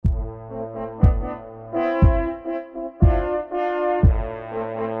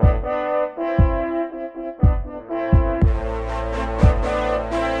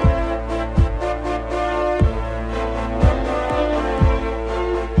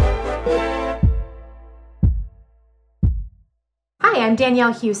I'm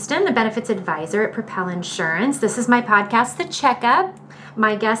Danielle Houston, the Benefits Advisor at Propel Insurance. This is my podcast, The Checkup.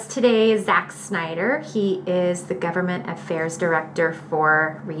 My guest today is Zach Snyder. He is the Government Affairs Director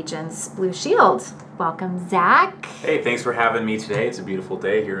for Regence Blue Shield. Welcome, Zach. Hey, thanks for having me today. It's a beautiful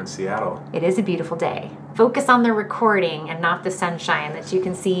day here in Seattle. It is a beautiful day. Focus on the recording and not the sunshine that you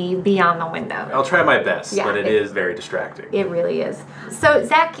can see beyond the window. I'll try my best, but it is very distracting. It really is. So,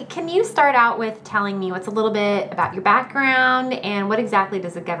 Zach, can you start out with telling me what's a little bit about your background and what exactly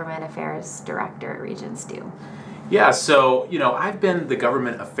does the Government Affairs Director at Regence do? Yeah, so, I've been the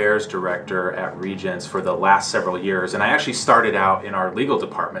Government Affairs Director at Regence for the last several years, and I actually started out in our legal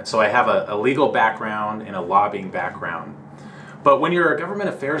department. So I have a legal background and a lobbying background. But when you're a Government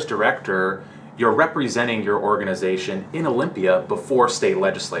Affairs Director, you're representing your organization in Olympia before state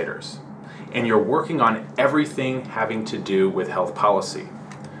legislators. And you're working on everything having to do with health policy.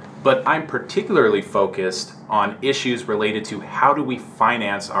 But I'm particularly focused on issues related to how do we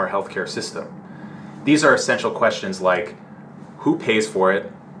finance our healthcare system. These are essential questions like who pays for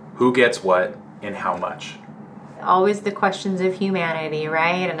it, who gets what, and how much. Always the questions of humanity,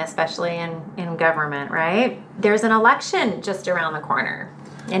 right? And especially in government, right? There's an election just around the corner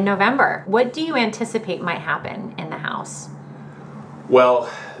in November. What do you anticipate might happen in the House?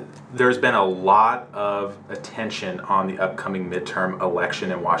 Well, there's been a lot of attention on the upcoming midterm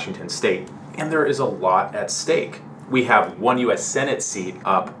election in Washington State, and there is a lot at stake. We have one U.S. Senate seat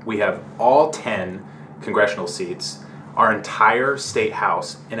up. We have all 10 congressional seats, our entire state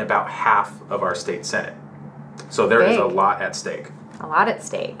House, and about half of our state Senate. So there is a lot at stake. A lot at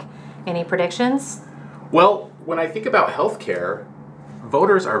stake. Any predictions? Well, when I think about healthcare,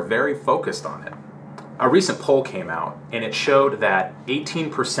 voters are very focused on it. A recent poll came out, and it showed that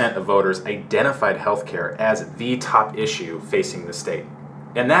 18% of voters identified healthcare as the top issue facing the state.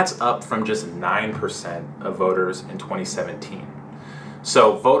 And that's up from just 9% of voters in 2017.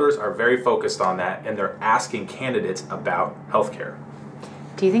 So voters are very focused on that, and they're asking candidates about healthcare.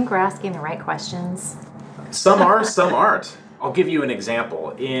 Do you think we're asking the right questions? Some are, some aren't. I'll give you an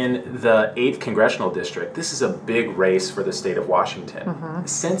example. In the 8th Congressional District, this is a big race for the state of Washington. Mm-hmm.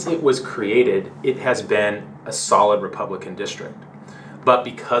 Since it was created, it has been a solid Republican district. But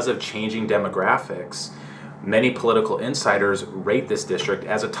because of changing demographics, many political insiders rate this district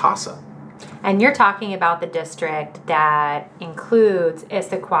as a toss-up. And you're talking about the district that includes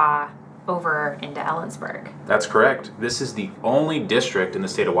Issaquah over into Ellensburg. That's correct. This is the only district in the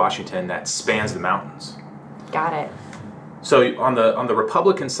state of Washington that spans the mountains. Got it. So on the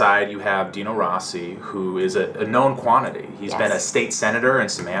Republican side, you have Dino Rossi, who is a known quantity. He's been a state senator in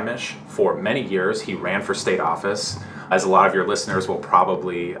Sammamish for many years. He ran for state office, as a lot of your listeners will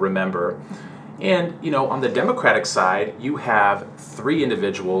probably remember. And, on the Democratic side, you have 3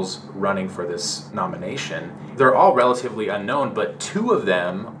 individuals running for this nomination. They're all relatively unknown, but 2 of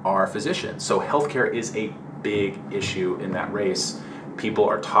them are physicians. So healthcare is a big issue in that race. People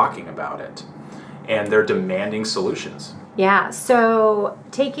are talking about it, and they're demanding solutions. Yeah, so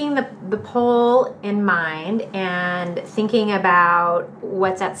taking the poll in mind and thinking about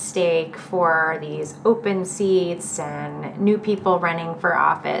what's at stake for these open seats and new people running for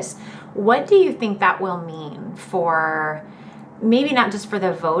office, what do you think that will mean for, maybe not just for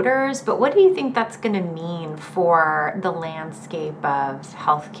the voters, but what do you think that's going to mean for the landscape of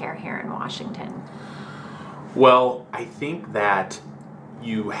healthcare here in Washington? Well, I think that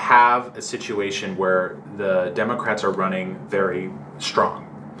you have a situation where the Democrats are running very strong.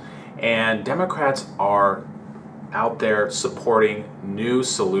 And Democrats are out there supporting new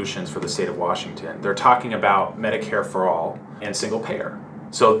solutions for the state of Washington. They're talking about Medicare for all and single payer.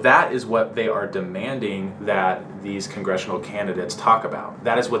 So that is what they are demanding that these congressional candidates talk about.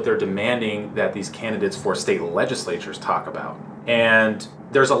 That is what they're demanding that these candidates for state legislatures talk about. And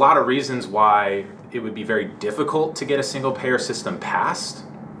there's a lot of reasons why it would be very difficult to get a single payer system passed,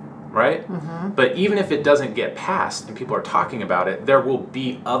 right? Mm-hmm. But even if it doesn't get passed and people are talking about it, there will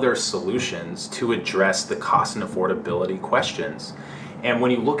be other solutions to address the cost and affordability questions. And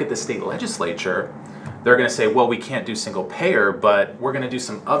when you look at the state legislature, they're going to say, well, we can't do single payer, but we're going to do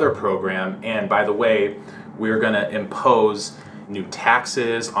some other program. And by the way, we're going to impose new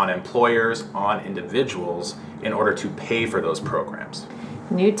taxes on employers, on individuals, in order to pay for those programs.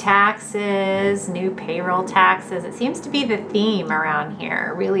 New taxes, new payroll taxes. It seems to be the theme around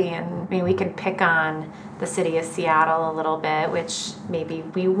here, really. And we could pick on the city of Seattle a little bit, which maybe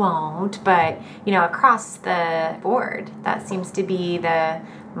we won't, but across the board, that seems to be the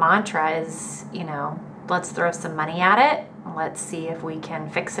mantra is, let's throw some money at it. Let's see if we can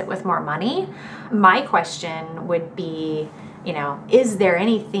fix it with more money. My question would be, is there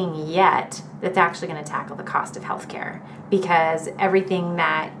anything yet that's actually going to tackle the cost of healthcare? Because everything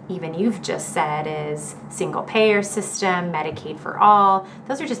that even you've just said is single payer system, Medicaid for all.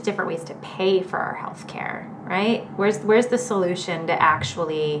 Those are just different ways to pay for our healthcare, right? Where's the solution to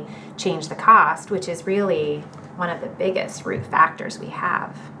actually change the cost, which is really one of the biggest root factors we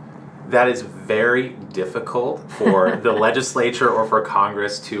have? That is very difficult for the legislature or for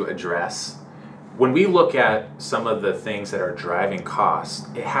Congress to address. When we look at some of the things that are driving costs,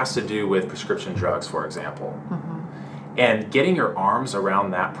 it has to do with prescription drugs, for example. Mm-hmm. And getting your arms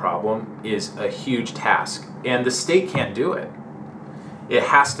around that problem is a huge task. And the state can't do it. It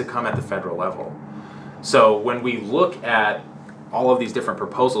has to come at the federal level. So when we look at all of these different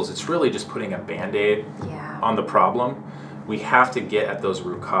proposals, it's really just putting a Band-Aid on the problem. We have to get at those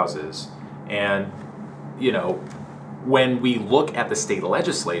root causes. And, when we look at the state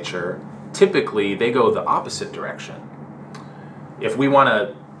legislature, typically they go the opposite direction. If we want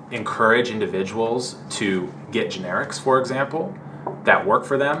to encourage individuals to get generics, for example, that work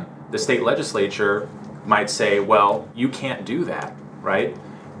for them, the state legislature might say, well, you can't do that, right?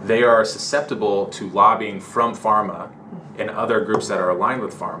 They are susceptible to lobbying from pharma and other groups that are aligned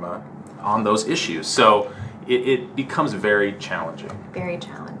with pharma on those issues. So it becomes very challenging. Very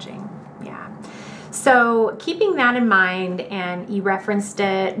challenging, yeah. So keeping that in mind, and you referenced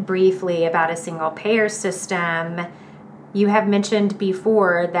it briefly about a single payer system, you have mentioned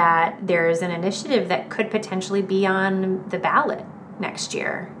before that there's an initiative that could potentially be on the ballot next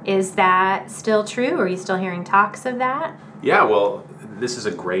year. Is that still true? Are you still hearing talks of that? Yeah, well, this is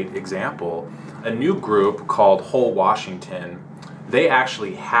a great example. A new group called Whole Washington, they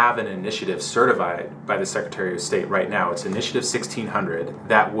actually have an initiative certified by the Secretary of State right now. It's Initiative 1600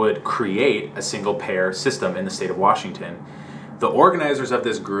 that would create a single payer system in the state of Washington. The organizers of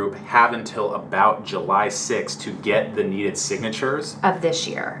this group have until about July 6th to get the needed signatures. Of this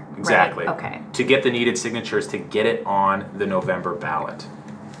year. Exactly. Right? Okay. To get the needed signatures to get it on the November ballot.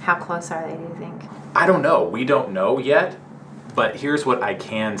 How close are they, do you think? I don't know. We don't know yet. But here's what I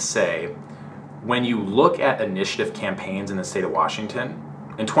can say. When you look at initiative campaigns in the state of Washington,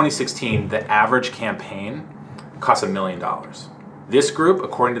 in 2016, the average campaign cost $1 million. This group,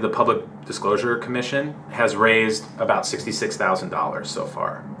 according to the Public Disclosure Commission, has raised about $66,000 so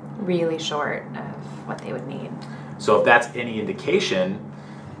far. Really short of what they would need. So if that's any indication,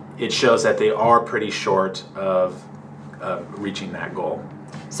 it shows that they are pretty short of reaching that goal.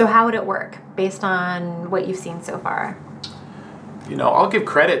 So how would it work based on what you've seen so far? I'll give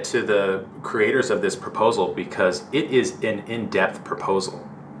credit to the creators of this proposal because it is an in-depth proposal.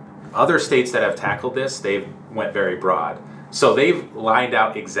 Other states that have tackled this, they've went very broad. So they've lined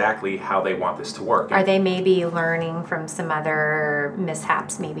out exactly how they want this to work. Are they maybe learning from some other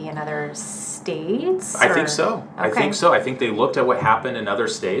mishaps maybe in other states? I think so. Okay. I think they looked at what happened in other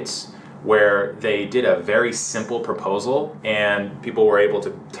states where they did a very simple proposal and people were able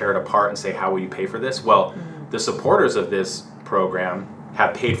to tear it apart and say, how will you pay for this? Well, the supporters of this program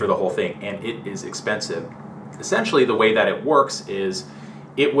have paid for the whole thing, and it is expensive. Essentially, the way that it works is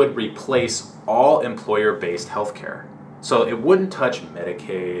it would replace all employer-based healthcare. So it wouldn't touch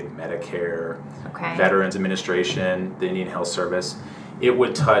Medicaid, Medicare, Veterans Administration, the Indian Health Service. It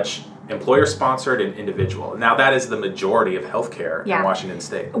would touch employer-sponsored and individual. Now, that is the majority of healthcare in Washington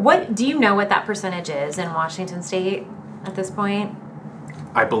State. What do you know what that percentage is in Washington State at this point?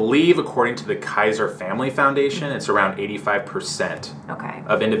 I believe, according to the Kaiser Family Foundation, it's around 85%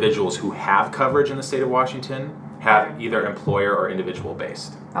 of individuals who have coverage in the state of Washington have either employer or individual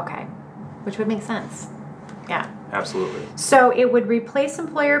based. Okay, which would make sense. Yeah. Absolutely. So it would replace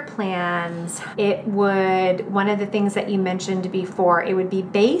employer plans. It would, one of the things that you mentioned before, it would be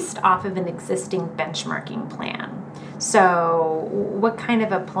based off of an existing benchmarking plan. So what kind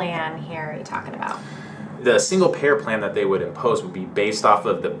of a plan here are you talking about? The single payer plan that they would impose would be based off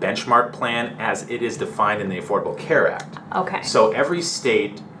of the benchmark plan as it is defined in the Affordable Care Act. Okay. So every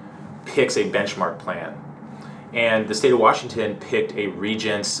state picks a benchmark plan. And the state of Washington picked a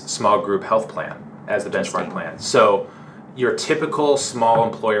Regence small group health plan as the benchmark plan. So your typical small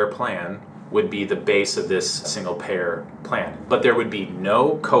employer plan would be the base of this single payer plan. But there would be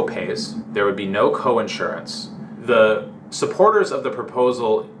no co-pays. There would be no co-insurance. The supporters of the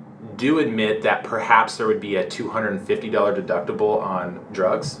proposal do admit that perhaps there would be a $250 deductible on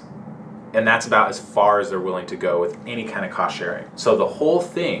drugs, and that's about as far as they're willing to go with any kind of cost sharing. So the whole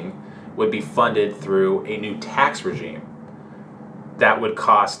thing would be funded through a new tax regime that would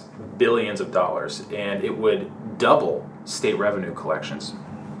cost billions of dollars, and it would double state revenue collections.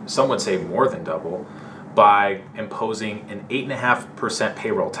 Some would say more than double, by imposing an 8.5%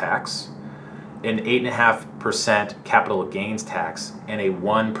 payroll tax an 8.5% capital gains tax and a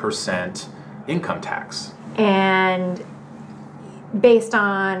 1% income tax. And based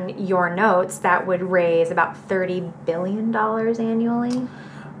on your notes, that would raise about $30 billion annually?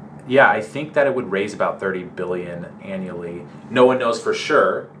 Yeah, I think that it would raise about $30 billion annually. No one knows for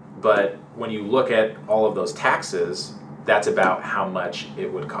sure, but when you look at all of those taxes, that's about how much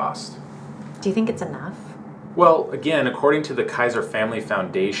it would cost. Do you think it's enough? Well, again, according to the Kaiser Family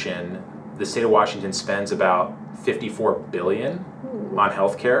Foundation, the state of Washington spends about $54 billion on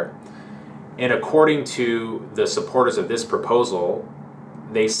healthcare. And according to the supporters of this proposal,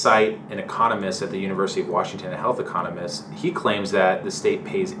 they cite an economist at the University of Washington, a health economist. He claims that the state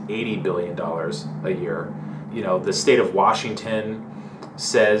pays $80 billion a year. You know, the state of Washington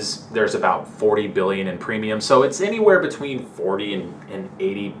says there's about $40 billion in premiums. So it's anywhere between $40 and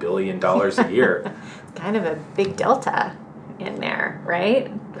 $80 billion a year. Kind of a big delta in there,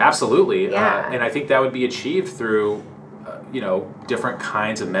 right? Absolutely. Yeah. And I think that would be achieved through, different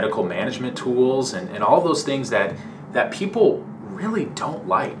kinds of medical management tools and all those things that people really don't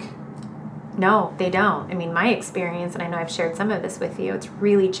like. No, they don't. I mean, my experience, and I know I've shared some of this with you, it's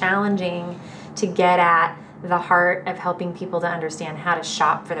really challenging to get at the heart of helping people to understand how to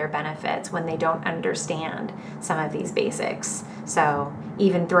shop for their benefits when they don't understand some of these basics. So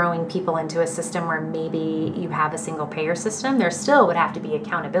even throwing people into a system where maybe you have a single payer system, there still would have to be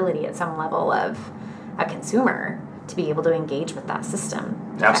accountability at some level of a consumer to be able to engage with that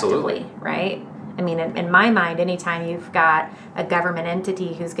system effectively, right? I mean, in my mind, anytime you've got a government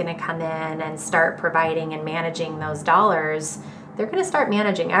entity who's going to come in and start providing and managing those dollars, they're going to start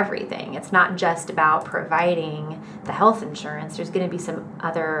managing everything. It's not just about providing the health insurance. There's going to be some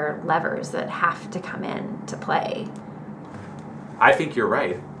other levers that have to come in to play. I think you're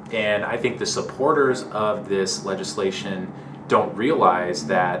right. And I think the supporters of this legislation don't realize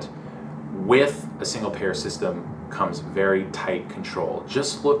that with a single payer system comes very tight control.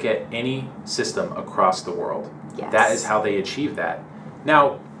 Just look at any system across the world. Yes. That is how they achieve that.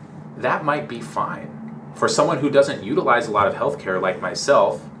 Now, that might be fine. For someone who doesn't utilize a lot of healthcare like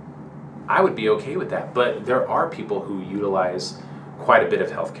myself, I would be okay with that. But there are people who utilize quite a bit of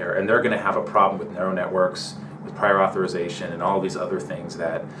healthcare, and they're going to have a problem with neural networks, with prior authorization, and all these other things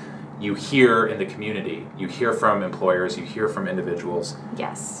that you hear in the community. You hear from employers, you hear from individuals.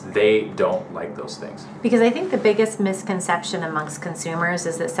 Yes. They don't like those things. Because I think the biggest misconception amongst consumers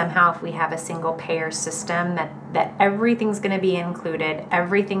is that somehow if we have a single payer system that everything's going to be included,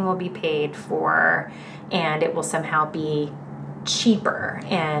 everything will be paid for, and it will somehow be cheaper.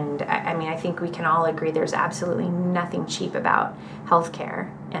 And I mean, I think we can all agree there's absolutely nothing cheap about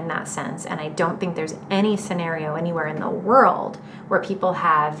healthcare in that sense. And I don't think there's any scenario anywhere in the world where people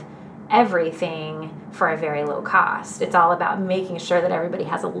have everything for a very low cost. It's all about making sure that everybody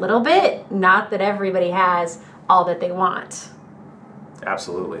has a little bit, not that everybody has all that they want.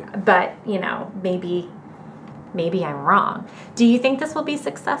 Absolutely. But, maybe I'm wrong. Do you think this will be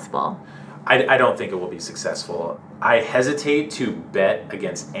successful? I don't think it will be successful. I hesitate to bet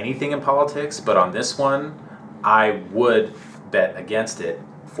against anything in politics, but on this one, I would bet against it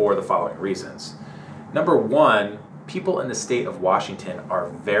for the following reasons. Number one, people in the state of Washington are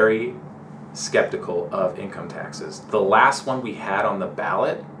very skeptical of income taxes. The last one we had on the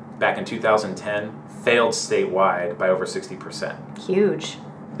ballot back in 2010 failed statewide by over 60%. Huge.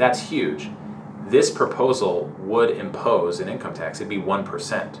 That's huge. This proposal would impose an income tax. It'd be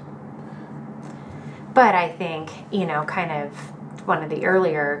 1%. But I think, kind of one of the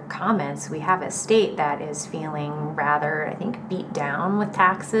earlier comments, we have a state that is feeling rather, I think, beat down with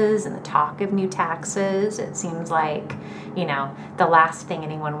taxes and the talk of new taxes. It seems like, the last thing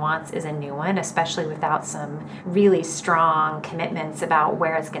anyone wants is a new one, especially without some really strong commitments about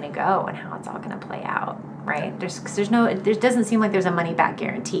where it's going to go and how it's all going to play out, right? There doesn't seem like there's a money back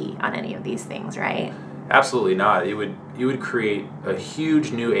guarantee on any of these things, right? Absolutely not. It would create a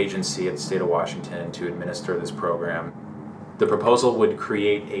huge new agency at the state of Washington to administer this program. The proposal would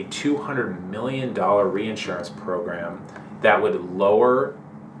create a $200 million reinsurance program that would lower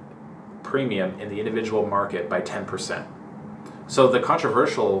premium in the individual market by 10%. So the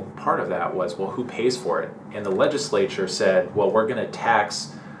controversial part of that was, well, who pays for it? And the legislature said, well, we're going to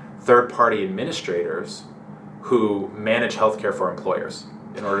tax third-party administrators who manage healthcare for employers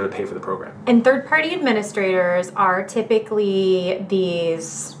in order to pay for the program. And third-party administrators are typically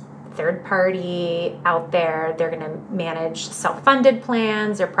these third-party out there. They're going to manage self-funded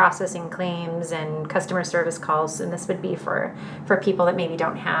plans or processing claims and customer service calls. And this would be for people that maybe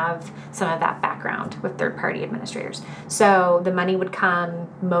don't have some of that background with third-party administrators. So the money would come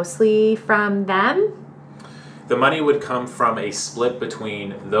mostly from them? The money would come from a split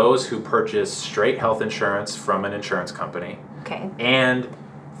between those who purchase straight health insurance from an insurance company and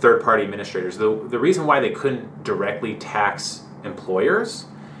third-party administrators. The reason why they couldn't directly tax employers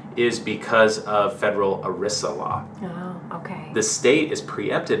is because of federal ERISA law. Oh, okay. The state is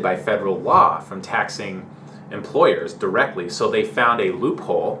preempted by federal law from taxing employers directly, so they found a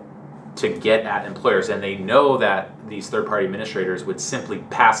loophole to get at employers, and they know that these third-party administrators would simply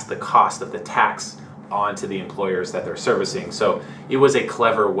pass the cost of the tax on to the employers that they're servicing. So it was a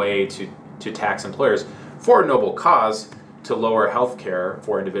clever way to tax employers for a noble cause, to lower health care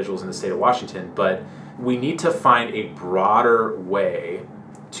for individuals in the state of Washington. But we need to find a broader way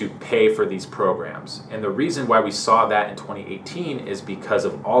to pay for these programs. And the reason why we saw that in 2018 is because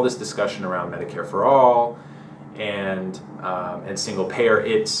of all this discussion around Medicare for All and single payer.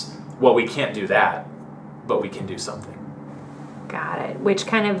 It's, well, we can't do that, but we can do something. Got it. Which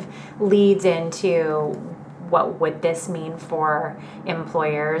kind of leads into what would this mean for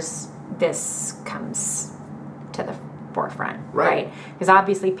employers? This comes to the forefront, right? Because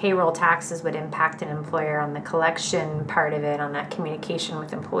obviously payroll taxes would impact an employer on the collection part of it, on that communication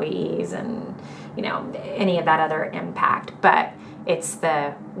with employees and, you know, any of that other impact. But it's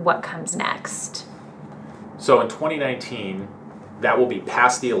the what comes next. So in 2019, that will be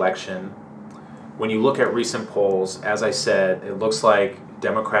past the election. When you look at recent polls, as I said, it looks like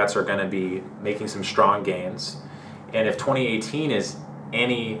Democrats are going to be making some strong gains. And if 2018 is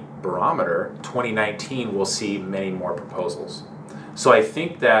any barometer, 2019 will see many more proposals. So I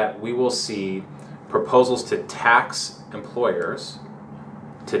think that we will see proposals to tax employers,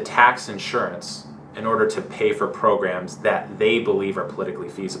 to tax insurance in order to pay for programs that they believe are politically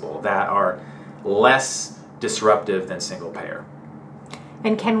feasible, that are less disruptive than single payer.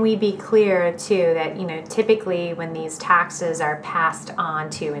 And can we be clear too that, you know, typically when these taxes are passed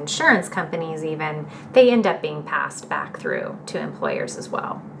on to insurance companies even, they end up being passed back through to employers as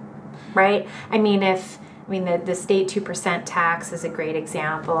well, right? I mean, the state 2% tax is a great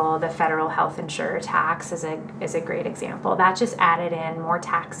example. The federal health insurer tax is a great example. That just added in more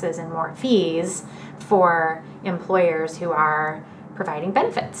taxes and more fees for employers who are providing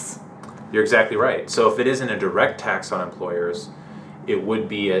benefits. You're exactly right. So if it isn't a direct tax on employers, it would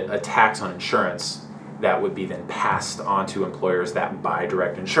be a tax on insurance that would be then passed on to employers that buy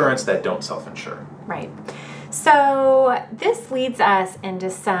direct insurance that don't self-insure. Right. So this leads us into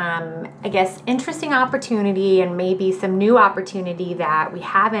some, I guess, interesting opportunity and maybe some new opportunity that we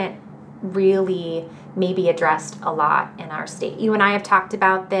haven't really maybe addressed a lot in our state. You and I have talked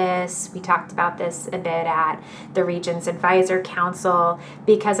about this. We talked about this a bit at the Regence Advisor Council,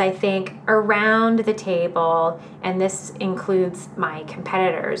 because I think around the table, and this includes my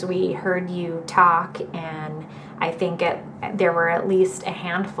competitors, we heard you talk, and I think there were at least a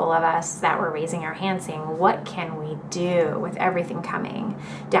handful of us that were raising our hands saying, what can we do with everything coming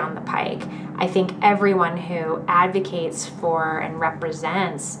down the pike? I think everyone who advocates for and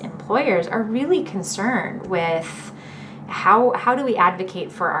represents employers are really concerned with how do we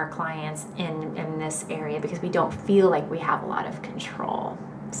advocate for our clients in this area, because we don't feel like we have a lot of control.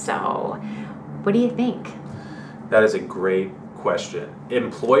 So what do you think? That is a great question.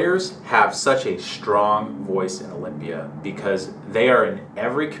 Employers have such a strong voice in Olympia because they are in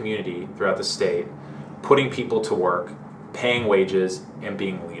every community throughout the state, putting people to work, paying wages, and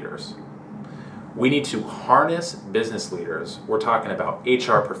being leaders. We need to harness business leaders. We're talking about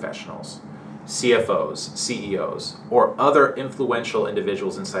HR professionals, CFOs, CEOs, or other influential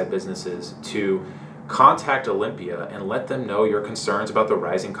individuals inside businesses to contact Olympia and let them know your concerns about the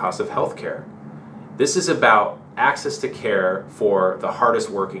rising cost of healthcare. This is about access to care for the hardest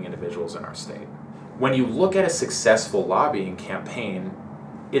working individuals in our state. When you look at a successful lobbying campaign,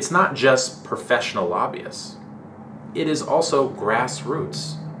 it's not just professional lobbyists. It is also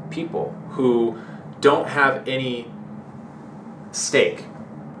grassroots people who don't have any stake,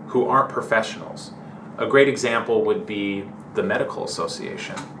 who aren't professionals. A great example would be the Medical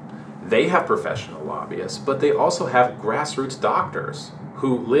Association. They have professional lobbyists, but they also have grassroots doctors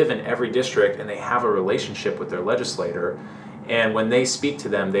who live in every district, and they have a relationship with their legislator, and when they speak to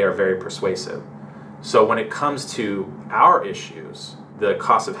them, they are very persuasive. So when it comes to our issues, the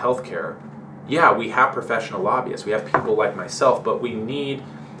cost of healthcare, yeah, we have professional lobbyists, we have people like myself, but we need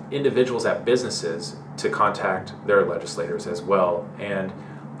individuals at businesses to contact their legislators as well. And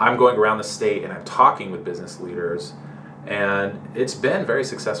I'm going around the state and I'm talking with business leaders, and it's been very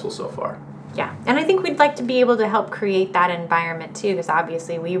successful so far. Yeah, and I think we'd like to be able to help create that environment too, because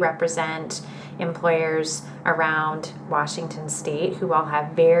obviously we represent employers around Washington State who all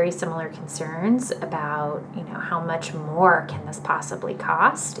have very similar concerns about, how much more can this possibly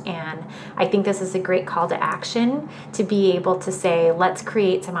cost. And I think this is a great call to action to be able to say, let's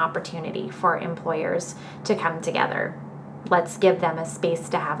create some opportunity for employers to come together. Let's give them a space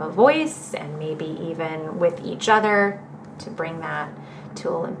to have a voice, and maybe even with each other to bring that to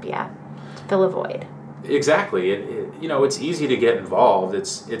Olympia, to fill a void. Exactly. It's easy to get involved.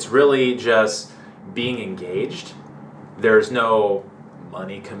 It's really just being engaged. There's no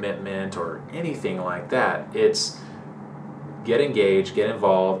money commitment or anything like that. It's get engaged, get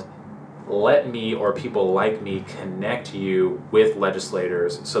involved. Let me or people like me connect you with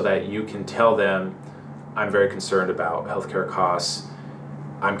legislators so that you can tell them, I'm very concerned about healthcare costs.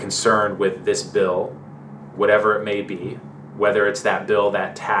 I'm concerned with this bill, whatever it may be, whether it's that bill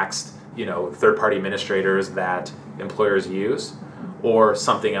that taxed, third-party administrators that employers use, or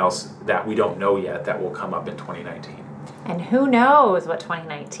something else that we don't know yet that will come up in 2019. And who knows what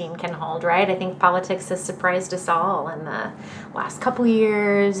 2019 can hold, right? I think politics has surprised us all in the last couple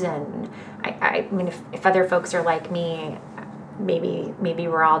years, and I mean, if other folks are like me, maybe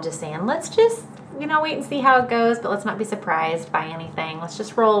we're all just saying, let's just wait and see how it goes, but let's not be surprised by anything. Let's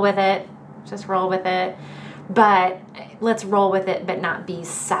just roll with it. But let's roll with it, but not be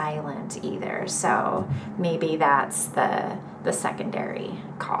silent either. So maybe that's the secondary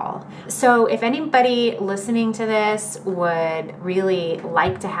call. So if anybody listening to this would really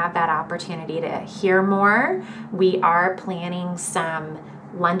like to have that opportunity to hear more, we are planning some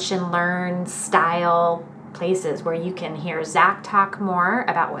lunch and learn style places where you can hear Zach talk more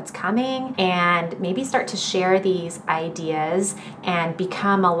about what's coming and maybe start to share these ideas and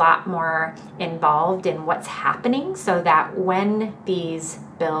become a lot more involved in what's happening, so that when these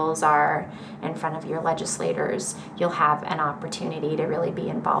bills are in front of your legislators, you'll have an opportunity to really be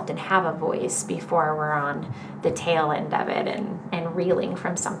involved and have a voice before we're on the tail end of it and reeling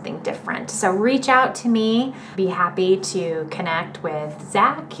from something different. So reach out to me. Be happy to connect with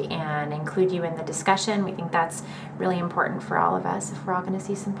Zach and include you in the discussion. We think that's really important for all of us if we're all going to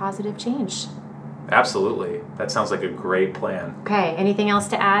see some positive change. Absolutely. That sounds like a great plan. Okay. Anything else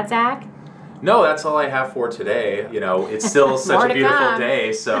to add, Zach? No, that's all I have for today. It's still such a beautiful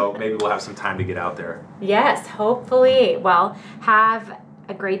day, so maybe we'll have some time to get out there. Yes, hopefully. Well, have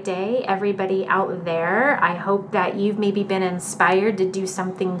a great day, everybody out there. I hope that you've maybe been inspired to do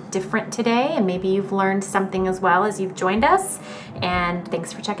something different today, and maybe you've learned something as well as you've joined us. And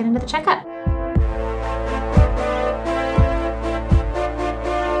thanks for checking into the checkup.